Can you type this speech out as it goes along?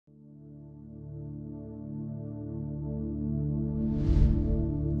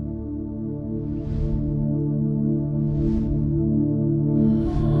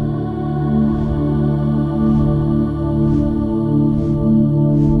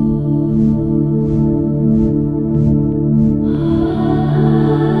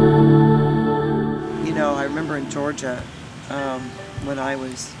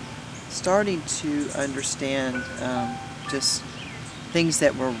starting to understand just things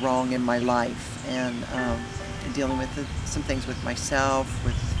that were wrong in my life, and dealing with some things with myself,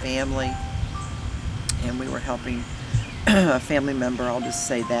 with family, and we were helping a family member, I'll just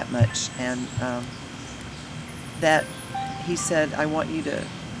say that much, and that he said, I want you to,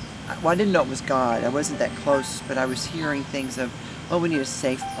 well, I didn't know it was God, I wasn't that close, but I was hearing things of, oh, I need a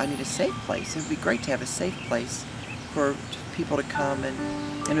safe place. It would be great to have a safe place for people to come, and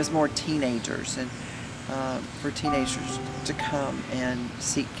it was more teenagers, and for teenagers to come and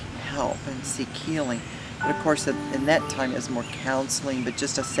seek help and seek healing. But of course, in that time it was more counseling, but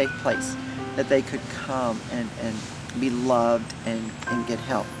just a safe place that they could come and be loved and get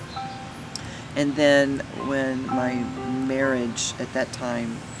help. And then when my marriage at that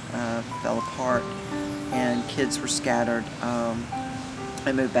time fell apart and kids were scattered,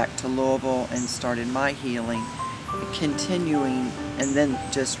 I moved back to Louisville and started my healing, continuing, and then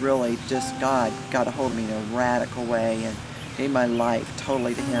just God got a hold of me in a radical way and gave my life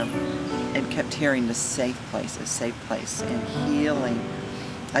totally to Him, and kept hearing a safe place, and healing.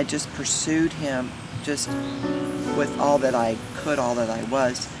 I just pursued Him just with all that I could, all that I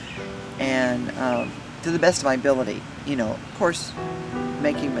was, and to the best of my ability, you know, of course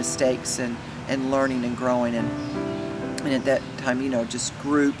making mistakes and learning and growing, and at that time, you know, just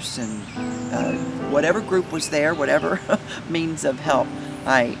groups and whatever group was there, whatever means of help,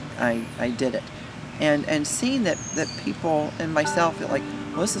 I did it, and seeing that people and myself feel like,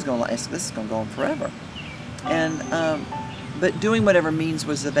 well, this is going to go on forever, and but doing whatever means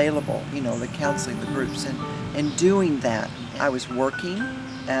was available, you know, the counseling, the groups, and doing that. I was working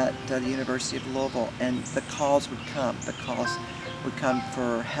at the University of Louisville, and the calls would come. The calls would come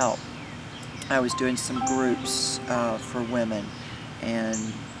for help. I was doing some groups for women and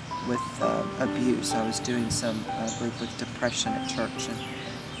with abuse. I was doing some group with depression at church,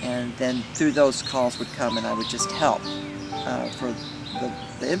 and then through those calls would come, and I would just help for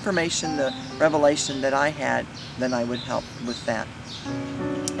the information, the revelation that I had. Then I would help with that,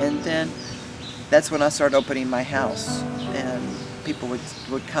 and then that's when I started opening my house, and people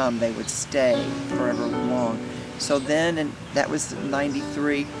would come. They would stay forever long. So then, and that was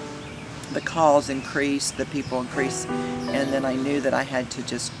 '93. The calls increased, the people increased, and then I knew that I had to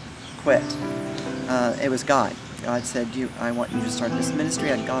just quit. It was God. God said, I want you to start this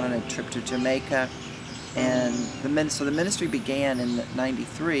ministry. I'd gone on a trip to Jamaica, and so the ministry began in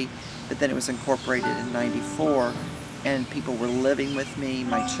 '93, but then it was incorporated in '94, and people were living with me,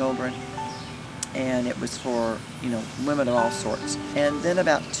 my children, and it was for, you know, women of all sorts. And then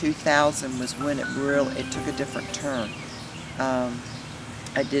about 2000 was when it took a different turn.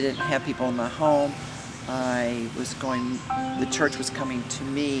 I didn't have people in my home. The church was coming to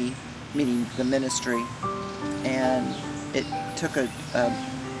me, meaning the ministry, and it took a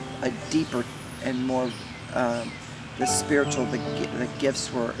deeper and more, the spiritual, the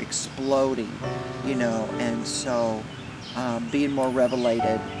gifts were exploding, you know, and so being more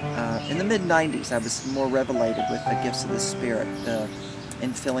revelated. In the mid-90s, I was more revelated with the gifts of the Spirit, the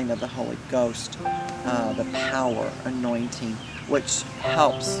infilling of the Holy Ghost, the power, anointing, which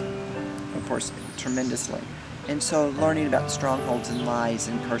helps, of course, tremendously. And so learning about strongholds and lies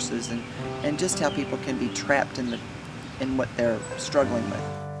and curses, and just how people can be trapped in what they're struggling with.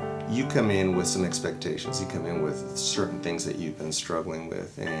 You come in with some expectations. You come in with certain things that you've been struggling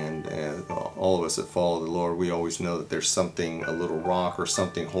with, and all of us that follow the Lord, we always know that there's something, a little rock or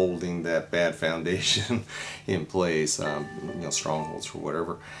something holding that bad foundation in place, you know, strongholds or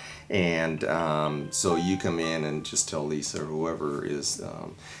whatever. And so you come in and just tell Lisa or whoever is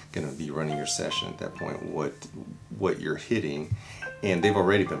going to be running your session at that point what you're hitting. And they've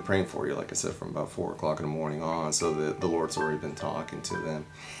already been praying for you, like I said, from about 4 o'clock in the morning on, so the Lord's already been talking to them.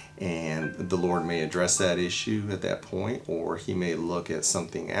 And the Lord may address that issue at that point, or He may look at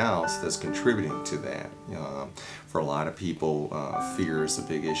something else that's contributing to that. For a lot of people, fear is a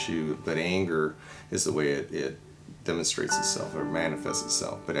big issue, but anger is the way it demonstrates itself or manifests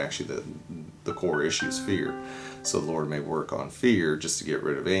itself. But actually the core issue is fear. So the Lord may work on fear just to get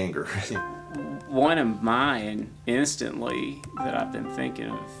rid of anger. One of mine instantly that I've been thinking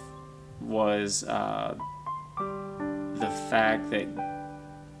of was the fact that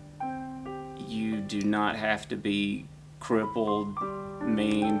you do not have to be crippled,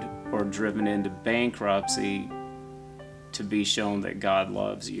 maimed, or driven into bankruptcy to be shown that God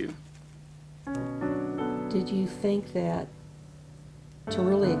loves you. Did you think that to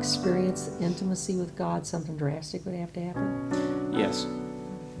really experience intimacy with God, something drastic would have to happen? Yes.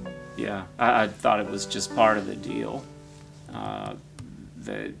 Yeah, I thought it was just part of the deal.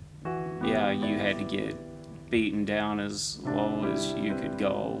 That, yeah, you had to get beaten down as low as you could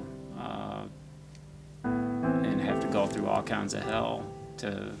go. go through all kinds of hell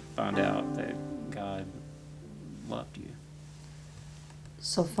to find out that God loved you.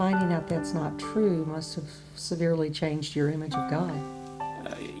 So finding out that's not true must have severely changed your image of God.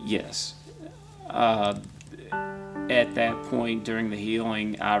 Yes. At that point during the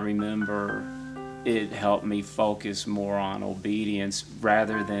healing, I remember it helped me focus more on obedience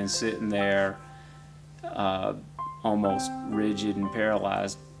rather than sitting there almost rigid and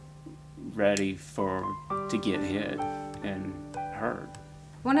paralyzed, ready to get hit and hurt.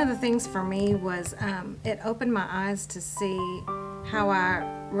 One of the things for me was it opened my eyes to see how I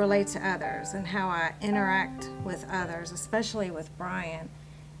relate to others and how I interact with others, especially with Brian.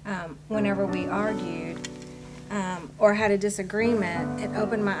 Whenever we argued or had a disagreement, it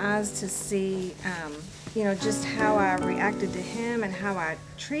opened my eyes to see, just how I reacted to him and how I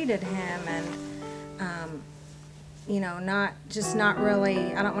treated him, and not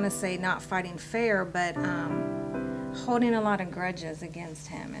really, I don't want to say not fighting fair, but holding a lot of grudges against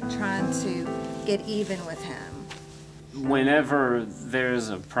him and trying to get even with him. Whenever there's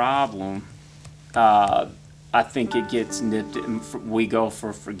a problem, I think it gets nipped in. We go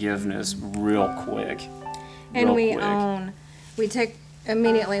for forgiveness real quick. And we take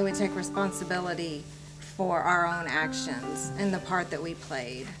responsibility for our own actions and the part that we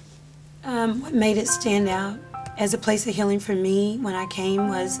played. What made it stand out as a place of healing for me when I came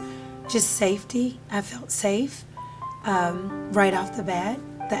was just safety. I felt safe right off the bat.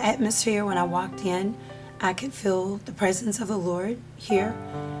 The atmosphere when I walked in, I could feel the presence of the Lord here.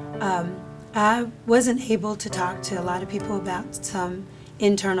 I wasn't able to talk to a lot of people about some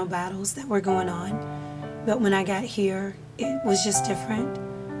internal battles that were going on, but when I got here, it was just different.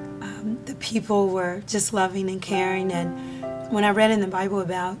 The people were just loving and caring, and when I read in the Bible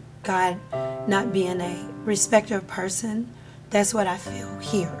about God not being a respecter of person, that's what I feel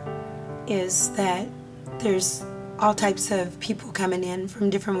here, is that there's all types of people coming in from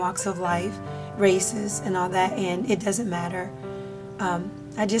different walks of life, races and all that, and it doesn't matter.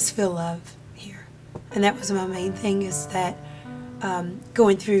 I just feel love here, and that was my main thing, is that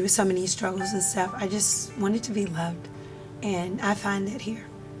going through so many struggles and stuff, I just wanted to be loved, and I find it here.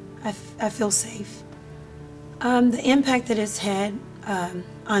 I feel safe. The impact that it's had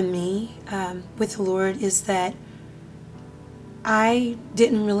on me with the Lord is that I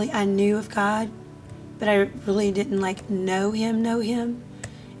knew of God, but I really didn't know him,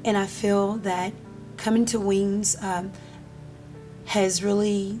 and I feel that coming to Wings has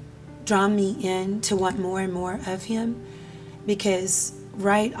really drawn me in to want more and more of him, because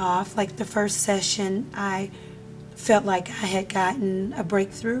right off, like the first session, I felt like I had gotten a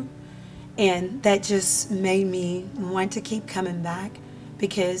breakthrough, and that just made me want to keep coming back,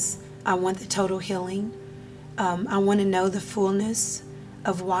 because I want the total healing. I want to know the fullness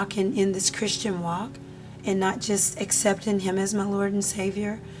of walking in this Christian walk and not just accepting him as my Lord and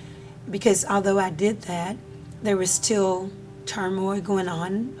Savior, because although I did that, there was still turmoil going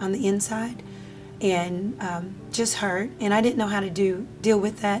on the inside, and just hurt, and I didn't know how to deal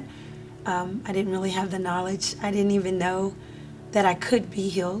with that. I didn't really have the knowledge. I didn't even know that I could be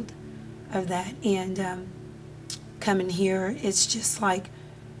healed of that. And coming here, it's just like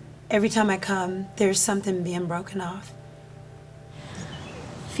every time I come, there's something being broken off.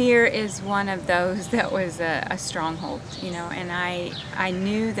 Fear is one of those that was a stronghold, and I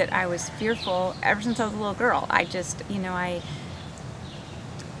knew that I was fearful ever since I was a little girl. I just,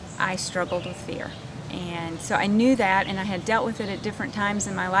 I struggled with fear. And so I knew that, and I had dealt with it at different times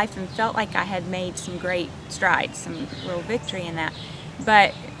in my life and felt like I had made some great strides, some real victory in that.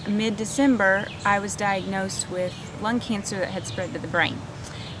 But mid-December, I was diagnosed with lung cancer that had spread to the brain.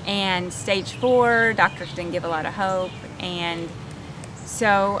 And stage 4, doctors didn't give a lot of hope, and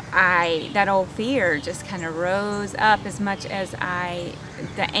so that old fear just kind of rose up as much as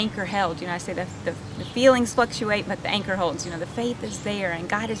the anchor held. I say the feelings fluctuate, but the anchor holds. The faith is there, and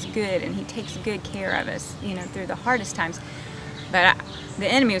God is good, and he takes good care of us, through the hardest times. But the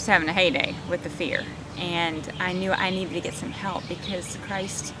enemy was having a heyday with the fear, and I knew I needed to get some help, because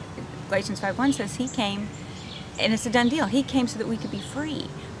Christ, Galatians 5:1 says he came, and it's a done deal. He came so that we could be free,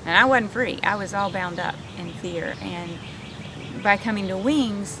 and I wasn't free. I was all bound up in fear, and by coming to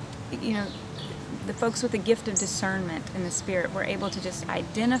Wings, the folks with the gift of discernment in the Spirit were able to just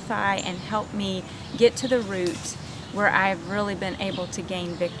identify and help me get to the root where I've really been able to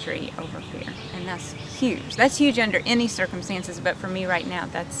gain victory over fear. And that's huge. That's huge under any circumstances, but for me right now,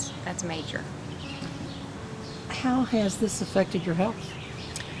 that's major. How has this affected your health?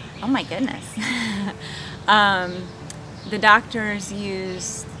 Oh my goodness. The doctors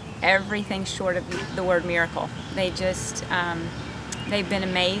use everything short of the word miracle. They just They've been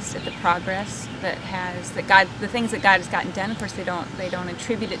amazed at the progress the things that God has gotten done. Of course, they don't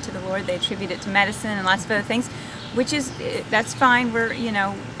attribute it to the Lord. They attribute it to medicine and lots of other things, that's fine.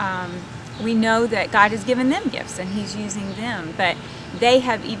 We know that God has given them gifts and He's using them, but they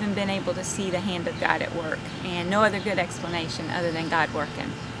have even been able to see the hand of God at work, and no other good explanation other than God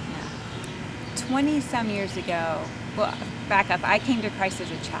working. 20-some years ago, well, back up, I came to Christ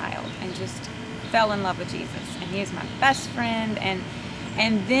as a child and just fell in love with Jesus, and He was my best friend, and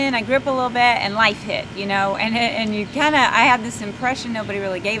then I grew up a little bit and life hit, and you kind of, I had this impression, nobody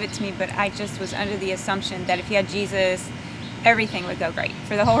really gave it to me, but I just was under the assumption that if you had Jesus, everything would go great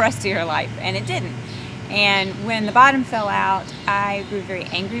for the whole rest of your life, and it didn't. And when the bottom fell out, I grew very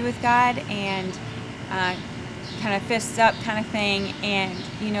angry with God and kind of fists up kind of thing, and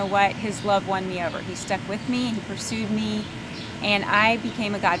you know what? His love won me over. He stuck with me and He pursued me, and I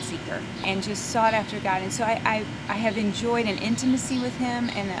became a God seeker and just sought after God. And so I have enjoyed an intimacy with Him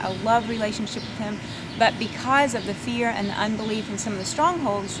and a love relationship with Him, but because of the fear and the unbelief and some of the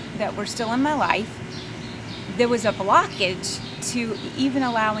strongholds that were still in my life, there was a blockage to even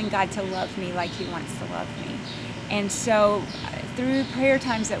allowing God to love me like He wants to love me. And so through prayer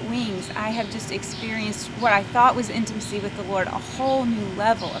times at Wings, I have just experienced what I thought was intimacy with the Lord, a whole new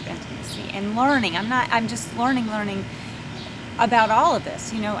level of intimacy and learning. I'm just learning about all of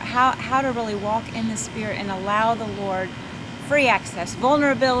this, how to really walk in the Spirit and allow the Lord free access,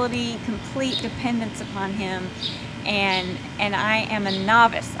 vulnerability, complete dependence upon Him. And I am a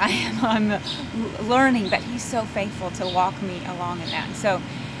novice. I'm learning, but He's so faithful to walk me along in that. And so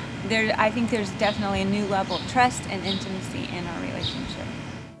I think there's definitely a new level of trust and intimacy in our relationship.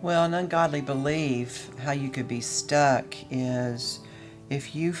 Well, an ungodly belief, how you could be stuck, is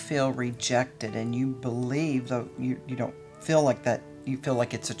if you feel rejected and you believe, though you don't feel like that, you feel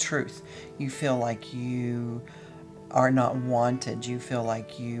like it's a truth. You feel like you are not wanted. You feel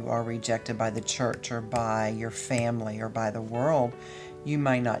like you are rejected by the church or by your family or by the world. You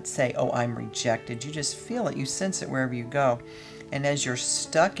might not say, oh, I'm rejected. You just feel it. You sense it wherever you go. And as you're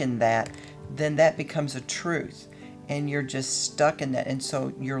stuck in that, then that becomes a truth. And you're just stuck in that. And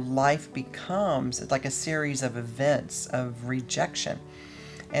so your life becomes like a series of events of rejection.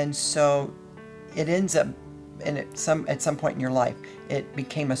 And so it ends up, and at some point in your life, it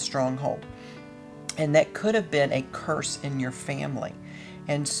became a stronghold. And that could have been a curse in your family.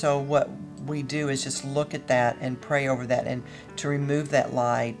 And so what we do is just look at that and pray over that, and to remove that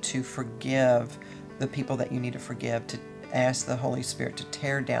lie, to forgive the people that you need to forgive, to ask the Holy Spirit to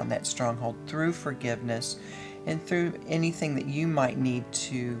tear down that stronghold through forgiveness and through anything that you might need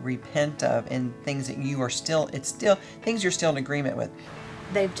to repent of, and things that you are still things you're still in agreement with.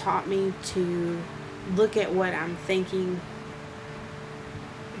 They've taught me to look at what I'm thinking,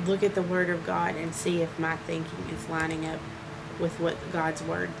 look at the Word of God, and see if my thinking is lining up with what God's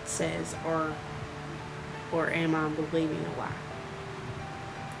Word says, or am I believing a lie?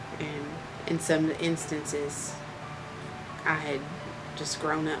 And in some instances, I had just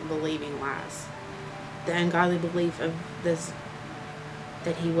grown up believing lies. The ungodly belief of this,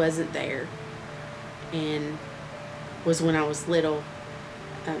 that He wasn't there, and was when I was little.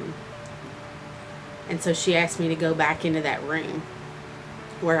 And so she asked me to go back into that room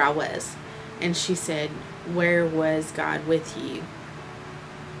where I was, and she said, where was God with you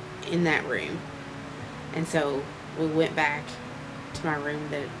in that room? And so we went back to my room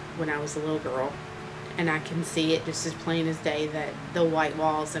that when I was a little girl, and I can see it just as plain as day, that the white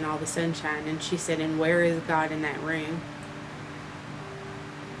walls and all the sunshine. And she said, and where is God in that room?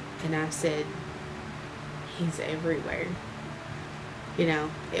 And I said, He's everywhere.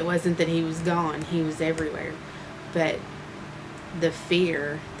 It wasn't that He was gone, He was everywhere. But the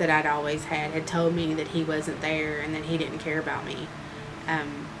fear that I'd always had told me that He wasn't there and that He didn't care about me.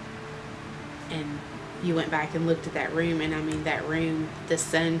 And you went back and looked at that room, and I mean, that room, the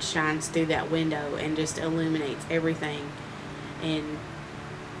sun shines through that window and just illuminates everything. And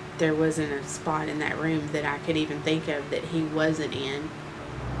there wasn't a spot in that room that I could even think of that He wasn't in.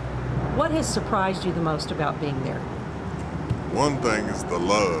 What has surprised you the most about being there? One thing is the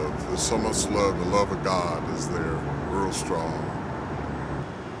love. There's so much love. The love of God is there, real strong.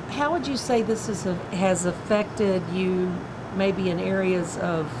 How would you say this has affected you maybe in areas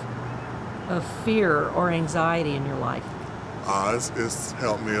of fear or anxiety in your life? It's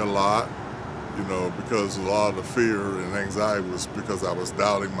helped me a lot, because a lot of the fear and anxiety was because I was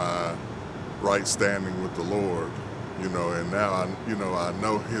doubting my right standing with the Lord, and now I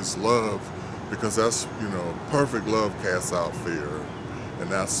know His love, because that's, perfect love casts out fear, and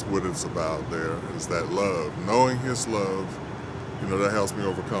that's what it's about there, is that love. Knowing His love, that helps me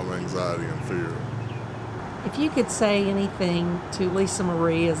overcome anxiety and fear. If you could say anything to Lisa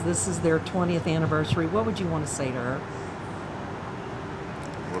Marie as this is their 20th anniversary, what would you want to say to her?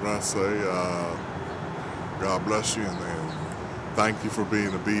 What I say, God bless you, and thank you for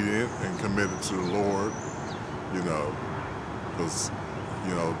being obedient and committed to the Lord, you know, because,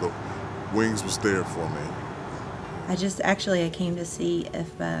 you know, the wings was there for me. I came to see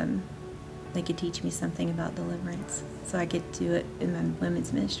if they could teach me something about deliverance, so I could do it in my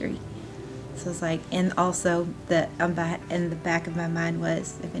women's ministry. So it's like, and also in the back of my mind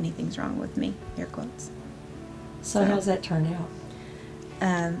was, if anything's wrong with me, air quotes. So how's that turned out?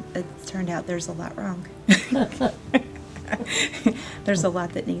 It turned out there's a lot wrong. There's a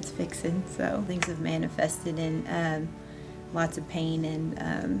lot that needs fixing. So things have manifested in lots of pain,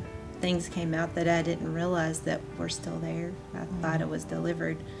 and things came out that I didn't realize that were still there. I thought it was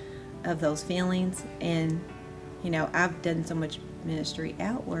delivered of those feelings. And, you know, I've done so much ministry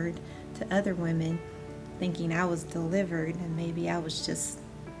outward to other women thinking I was delivered, and maybe I was just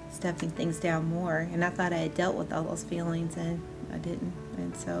stuffing things down more. And I thought I had dealt with all those feelings, and I didn't.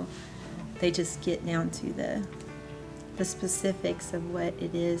 And so they just get down to the specifics of what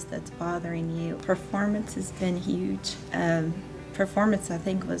it is that's bothering you. Performance has been huge. Performance, I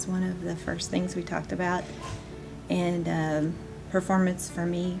think, was one of the first things we talked about. And performance for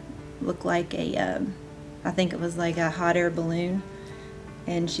me looked like I think it was like a hot air balloon.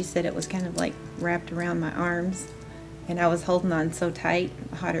 And she said it was kind of like wrapped around my arms. And I was holding on so tight,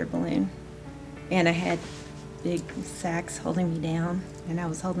 a hot air balloon. And I had big sacks holding me down. And I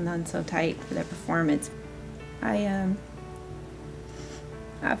was holding on so tight for that performance. I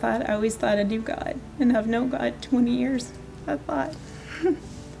always thought I knew God. And I've known God 20 years, I thought.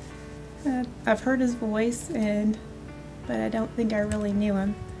 I've heard his voice, but I don't think I really knew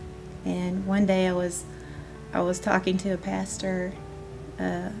him. And one day I was talking to a pastor,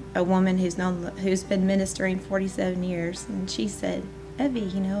 a woman who's been ministering 47 years, and she said, "Evie,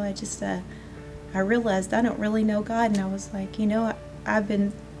 you know, I realized I don't really know God." And I was like, you know, I've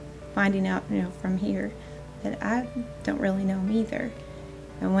been finding out, you know, from here that I don't really know him either.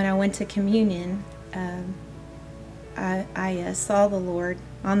 And when I went to communion, I saw the Lord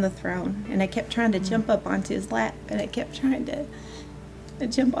on the throne, and I kept trying to jump up onto his lap, and I kept trying to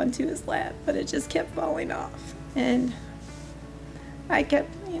jump onto his lap, but it just kept falling off. And I kept,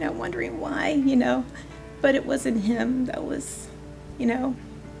 you know, wondering why, you know, but it wasn't him that was, you know,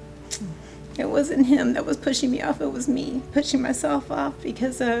 it wasn't him that was pushing me off. It was me pushing myself off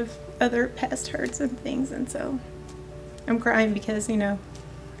because of other past hurts and things. And so I'm crying because, you know,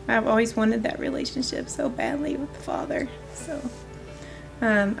 I've always wanted that relationship so badly with the Father. So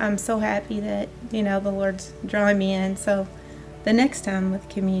I'm so happy that, you know, the Lord's drawing me in. So the next time with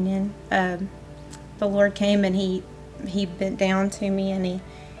communion, the Lord came and he bent down to me, and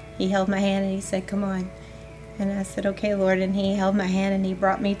he held my hand, and he said, "Come on." And I said, "Okay, Lord." And he held my hand, and he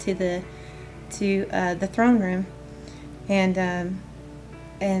brought me to the throne room. And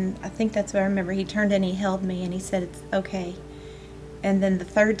I think that's what I remember. He turned and he held me, and he said, "It's okay." And then the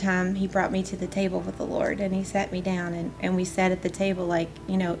third time, he brought me to the table with the Lord, and he sat me down, and we sat at the table, like,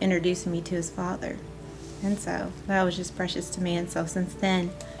 you know, introducing me to his Father. And so that was just precious to me. And so since then,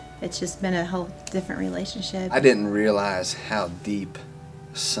 it's just been a whole different relationship. I didn't realize how deep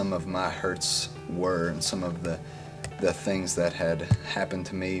some of my hurts were, and some of the things that had happened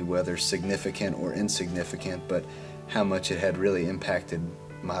to me, whether significant or insignificant, but how much it had really impacted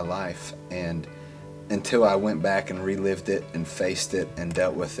my life. And until I went back and relived it and faced it and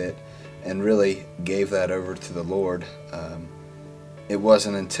dealt with it and really gave that over to the Lord, it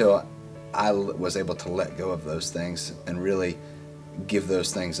wasn't until I was able to let go of those things and really give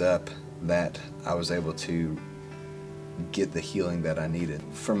those things up that I was able to get the healing that I needed.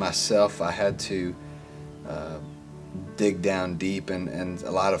 For myself, I had to dig down deep, and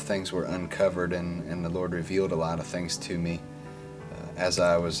a lot of things were uncovered, and the Lord revealed a lot of things to me as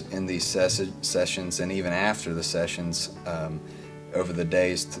I was in these sessions, and even after the sessions, over the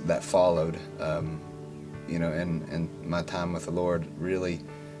days that followed, you know, and my time with the Lord, really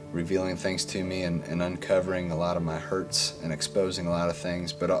revealing things to me and uncovering a lot of my hurts and exposing a lot of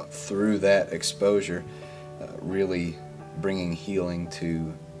things, but through that exposure, really bringing healing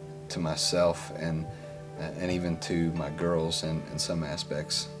to myself and even to my girls in some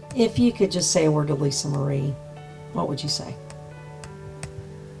aspects. If you could just say a word to Lisa Marie, what would you say?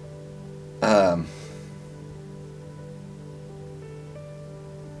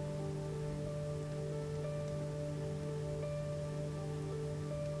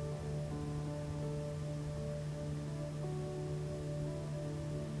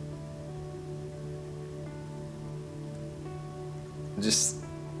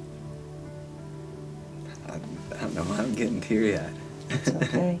 Oh, I'm getting teary-eyed. It's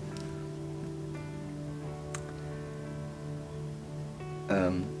okay.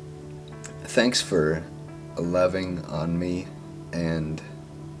 Thanks for loving on me and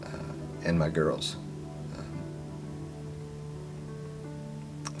my girls.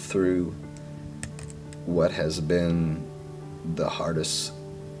 Through what has been the hardest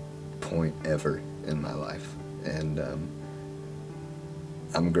point ever in my life. And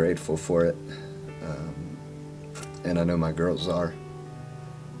I'm grateful for it. And I know my girls are.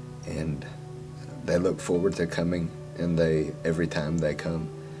 And they look forward to coming, and every time they come,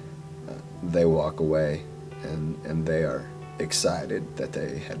 they walk away and they are excited that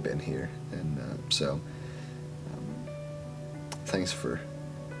they had been here. And so thanks for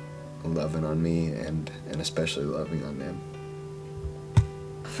loving on me and especially loving on them.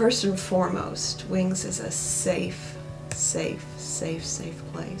 First and foremost, Wings is a safe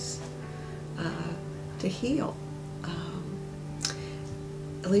place to heal.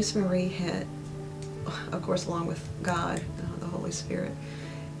 Elise Marie had, of course, along with God, the Holy Spirit,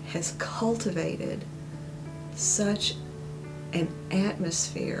 has cultivated such an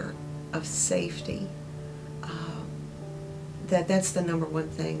atmosphere of safety that's the number one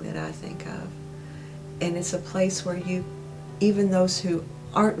thing that I think of. And it's a place where even those who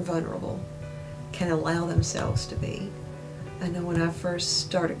aren't vulnerable can allow themselves to be. I know when I first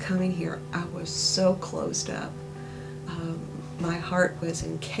started coming here, I was so closed up. My heart was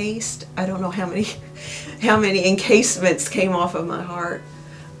encased. I don't know how many encasements came off of my heart.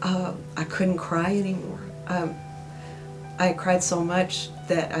 I couldn't cry anymore. I cried so much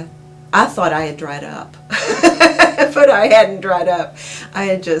that I thought I had dried up, but I hadn't dried up. I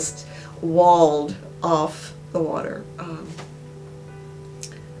had just walled off the water.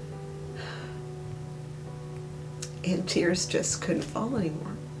 And tears just couldn't fall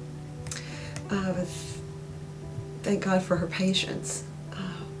anymore. But thank God for her patience.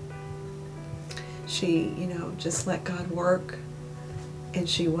 She, just let God work, and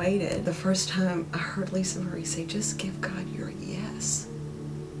she waited. The first time I heard Lisa Marie say, "Just give God your yes,"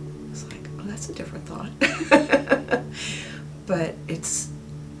 I was like, oh, that's a different thought. But it's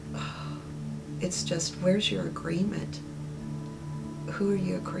just, where's your agreement? Who are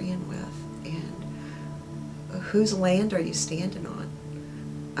you agreeing with? And whose land are you standing on?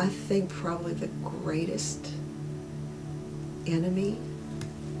 I think probably the greatest enemy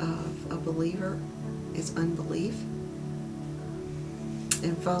of a believer is unbelief.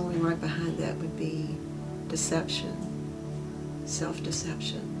 And following right behind that would be deception,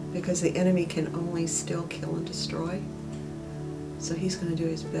 self-deception. Because the enemy can only steal, kill, and destroy. So he's going to do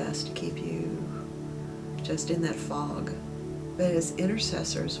his best to keep you just in that fog. But as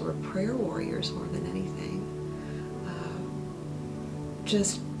intercessors or prayer warriors more than anything,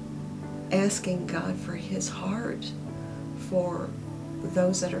 just asking God for his heart for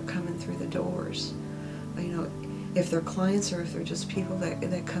those that are coming through the doors. If they're clients or if they're just people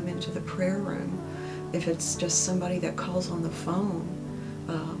that come into the prayer room, if it's just somebody that calls on the phone.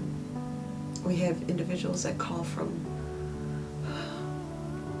 We have individuals that call from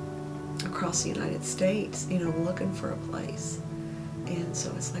across the United States, looking for a place. And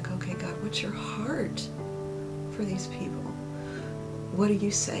so it's like, okay, God, what's your heart for these people? What do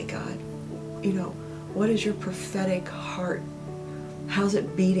you say, God? What is your prophetic heart? How's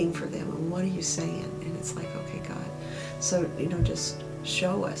it beating for them? And what are you saying? And it's like, okay, God. So, just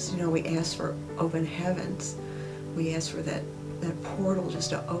show us. We ask for open heavens. We ask for that portal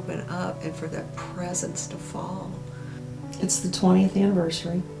just to open up and for that presence to fall. It's the 20th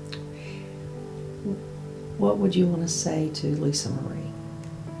anniversary. What would you want to say to Lisa Marie?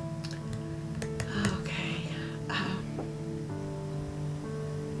 Okay.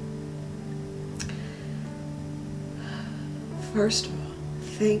 First of all,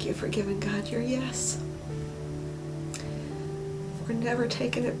 thank you for giving God your yes. For never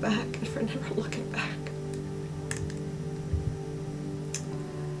taking it back and for never looking back.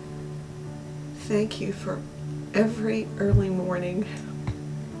 Thank you for every early morning,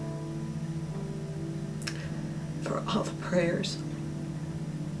 for all the prayers,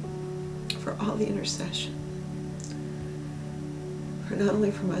 for all the intercession, for not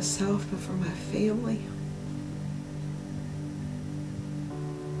only for myself, but for my family.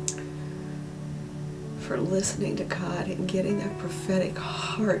 For listening to God and getting that prophetic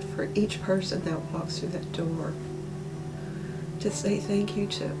heart for each person that walks through that door. To say thank you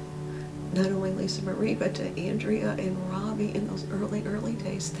to not only Lisa Marie, but to Andrea and Robbie in those early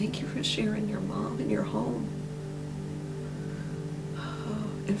days. Thank you for sharing your mom and your home. Oh,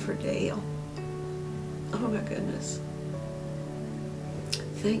 and for Dale. Oh my goodness.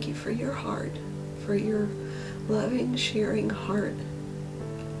 Thank you for your heart, for your loving, sharing heart.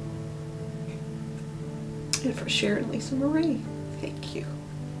 And for Sharon Lisa Marie, thank you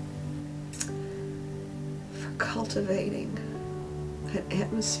for cultivating an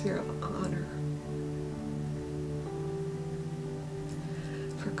atmosphere of honor,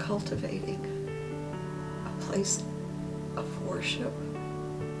 for cultivating a place of worship,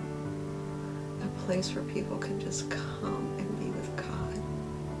 a place where people can just come and be with God.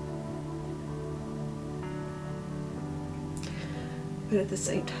 But at the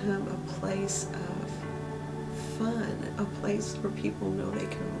same time, a place of fun, a place where people know they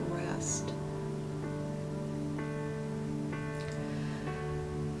can rest.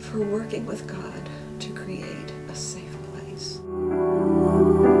 For working with God to create